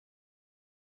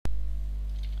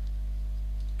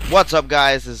What's up,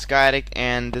 guys? This is SkyAdict,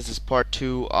 and this is part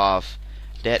 2 of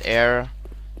Dead Air.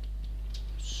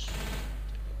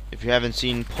 If you haven't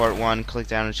seen part 1, click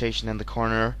the annotation in the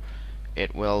corner.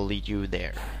 It will lead you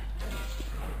there.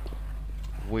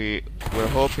 We're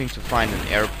hoping to find an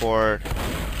airport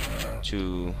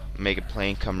to make a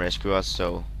plane come rescue us,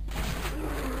 so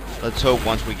let's hope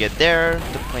once we get there,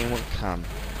 the plane will come.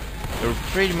 It would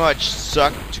pretty much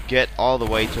suck to get all the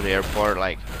way to the airport,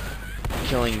 like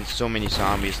killing so many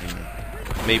zombies and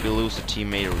maybe lose a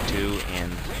teammate or two,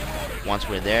 and once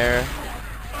we're there,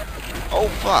 oh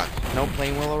fuck, no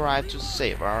plane will arrive to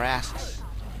save our asses.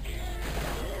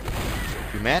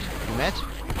 You met? You met?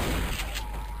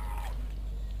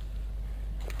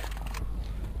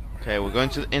 Okay, we're going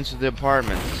into the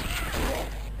apartments.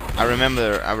 I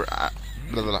remember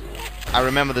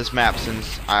this map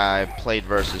since I played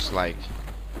Versus like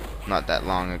not that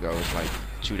long ago. It was like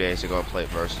 2 days ago I played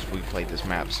Versus. We played this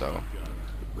map, so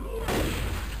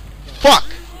fuck!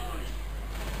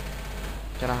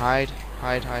 Can I hide?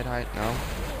 Hide. No?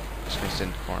 Just gonna sit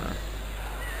in the corner.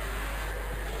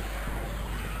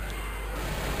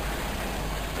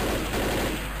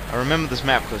 I remember this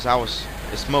map because I was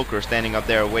a smoker standing up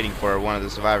there waiting for one of the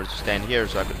survivors to stand here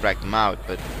so I could drag them out,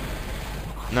 but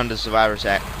none of the survivors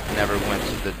never went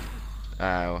to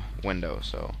the window,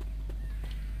 so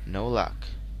no luck.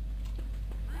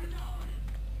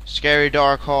 Scary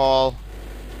dark hall.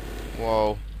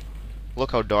 Whoa.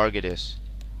 Look how dark it is.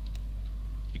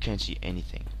 You can't see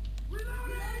anything.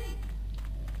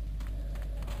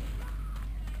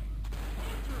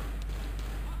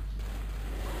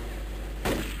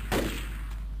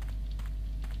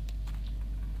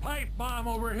 Pipe bomb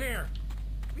over here.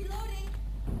 Reloading.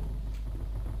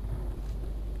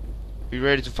 Be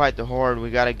ready to fight the horde.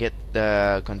 We gotta get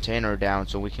the container down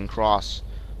so we can cross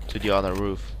to the other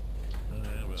roof.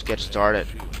 Let's get started.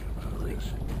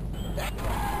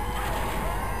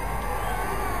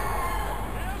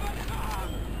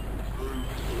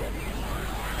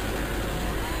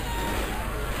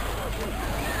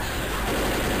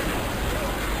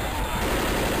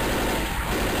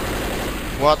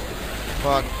 What the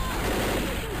fuck?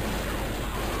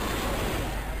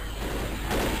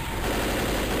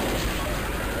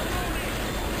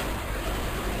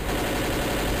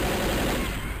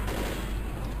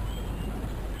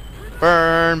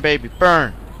 Burn, baby,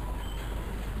 burn!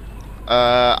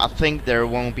 I think there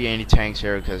won't be any tanks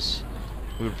here because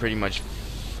we will pretty much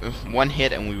one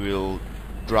hit and we will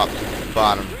drop to the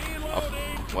bottom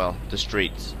of, well, the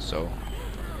streets, so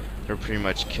they'll pretty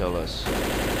much kill us.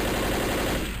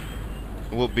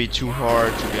 It will be too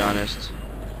hard, to be honest.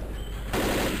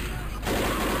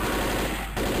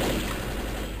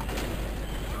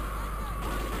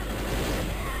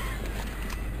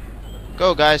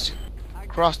 Go, guys!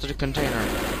 Cross to the container.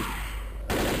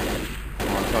 Oh,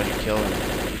 I thought you killed him.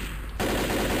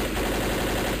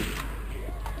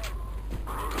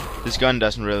 This gun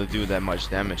doesn't really do that much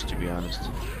damage, to be honest.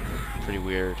 Pretty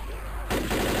weird.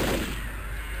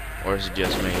 Or is it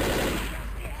just me?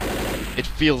 It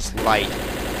feels light,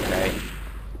 okay?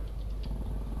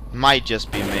 Might just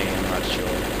be me, I'm not sure.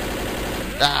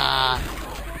 Ah!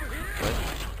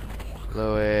 What?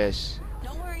 Louis.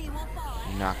 Don't worry, you won't fall.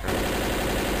 You knocker.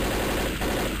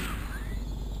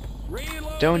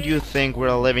 Don't you think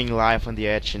we're living life on the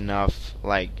edge enough,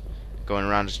 like going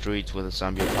around the streets with a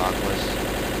zombie apocalypse?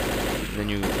 And then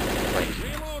you like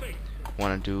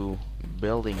want to do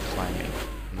building climbing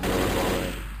in the middle of all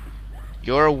that.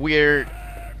 You're a weird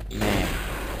man.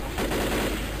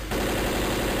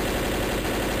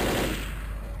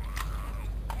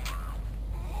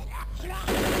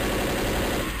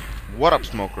 What up,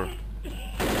 smoker?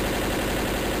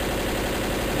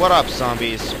 What up,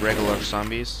 zombies? Regular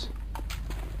zombies.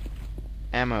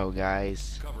 Ammo,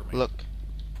 guys. Look.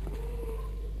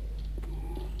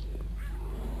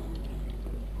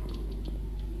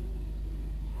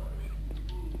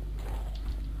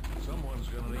 Someone's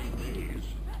gonna need these.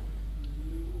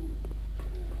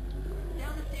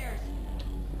 Down the stairs.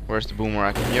 Where's the boomer?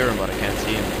 I can hear him, but I can't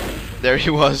see him. There he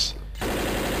was.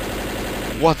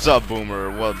 What's up,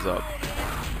 boomer? What's up?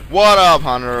 What up,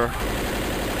 Hunter?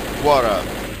 What up?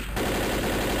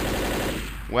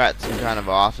 We're at some kind of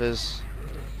office.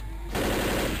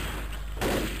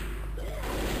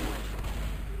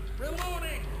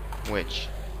 Witch.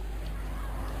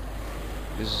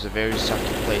 This is a very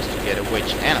sucky place to get a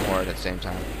witch and a horde at the same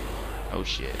time. Oh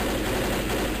shit.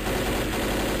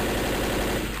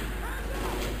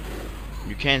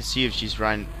 You can't see if she's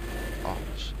running. Oh,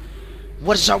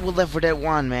 what is up with L4D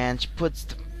 1, man? She puts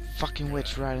the fucking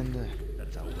witch right in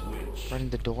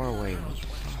the doorway. What the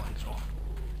fuck?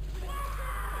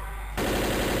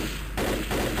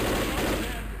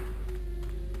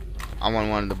 I want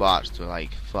one of the bots to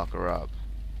like fuck her up.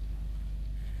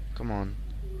 Come on.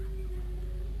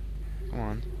 Come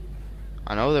on.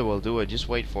 I know they will do it, just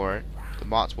wait for it. The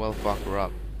bots will fuck her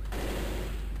up.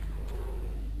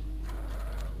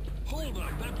 Hold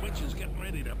on, that witch is getting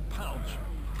ready to pounce.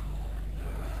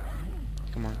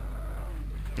 Come on.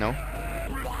 No?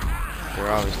 They're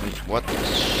obviously... What the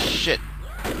shit?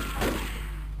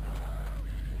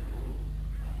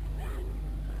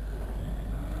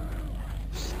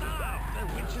 Stop! The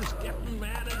witch is getting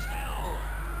mad as hell.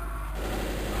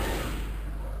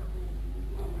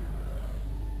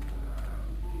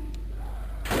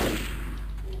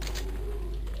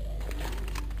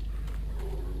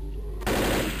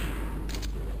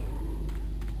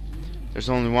 There's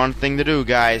only one thing to do,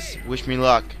 guys. Wish me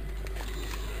luck.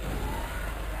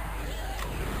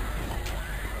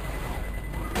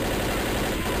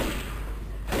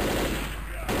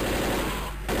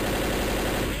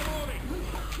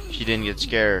 She didn't get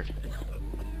scared.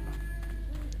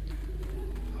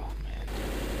 Oh man.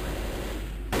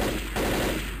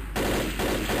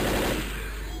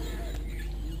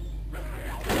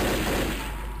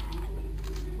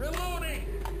 Reloading!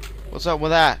 What's up with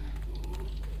that?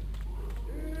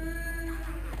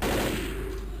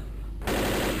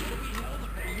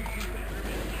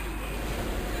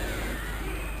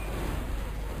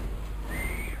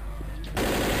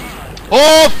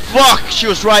 Oh fuck! She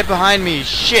was right behind me.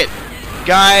 Shit.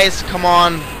 Guys, come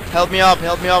on. Help me up,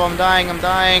 help me up. I'm dying, I'm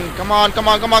dying. Come on, come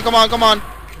on, come on, come on, come on.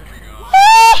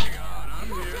 Ah!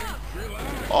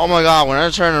 Oh my god, when I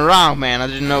turned around, man, I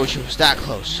didn't know she was that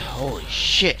close. Holy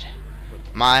shit.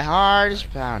 My heart is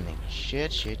pounding.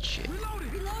 Shit, shit, shit.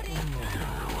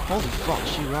 Holy fuck,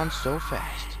 she runs so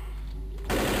fast.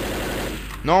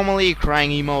 Normally,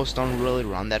 crying emos don't really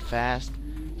run that fast.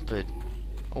 But,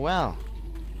 oh well.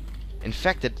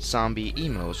 Infected zombie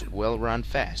emos will run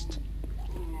fast.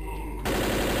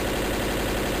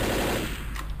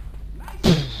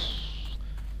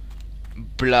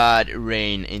 Blood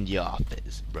rain in the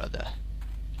office, brother.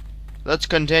 Let's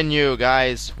continue,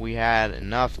 guys. We had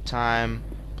enough time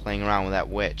playing around with that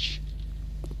witch.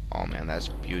 Oh man, that's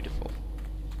beautiful.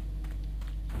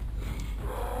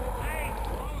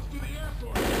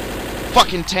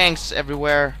 Fucking tanks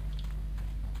everywhere.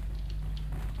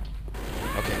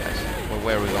 Okay, guys.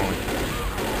 Where are we going?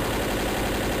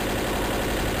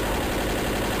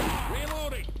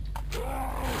 Reloading!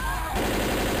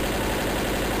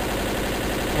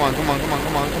 Come on, come on, come on,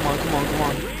 come on, come on, come on, come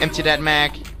on. Empty that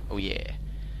mag. Oh yeah.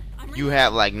 You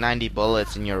have like 90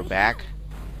 bullets in your back.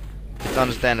 It's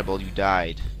understandable you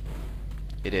died.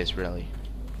 It is really.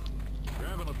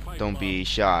 Grabbing a pipe Don't bomb. be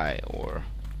shy or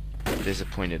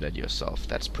disappointed at yourself.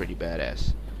 That's pretty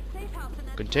badass. Safe house in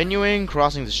that Continuing,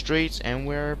 crossing the streets, and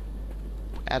we're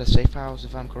at a safe house,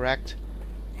 if I'm correct.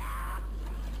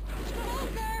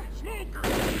 smoker. Smoker!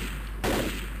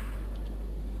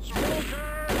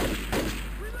 Smoker!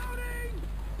 Reloading!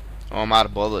 Oh, I'm out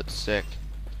of bullets. Sick.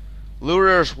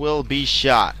 Lurers will be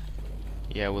shot.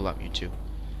 Yeah, we love you too.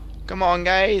 Come on,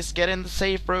 guys, get in the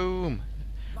safe room.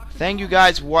 Thank you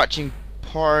guys for watching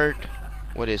part...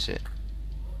 What is it?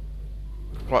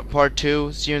 Part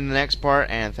 2. See you in the next part,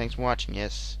 and thanks for watching.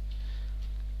 Yes.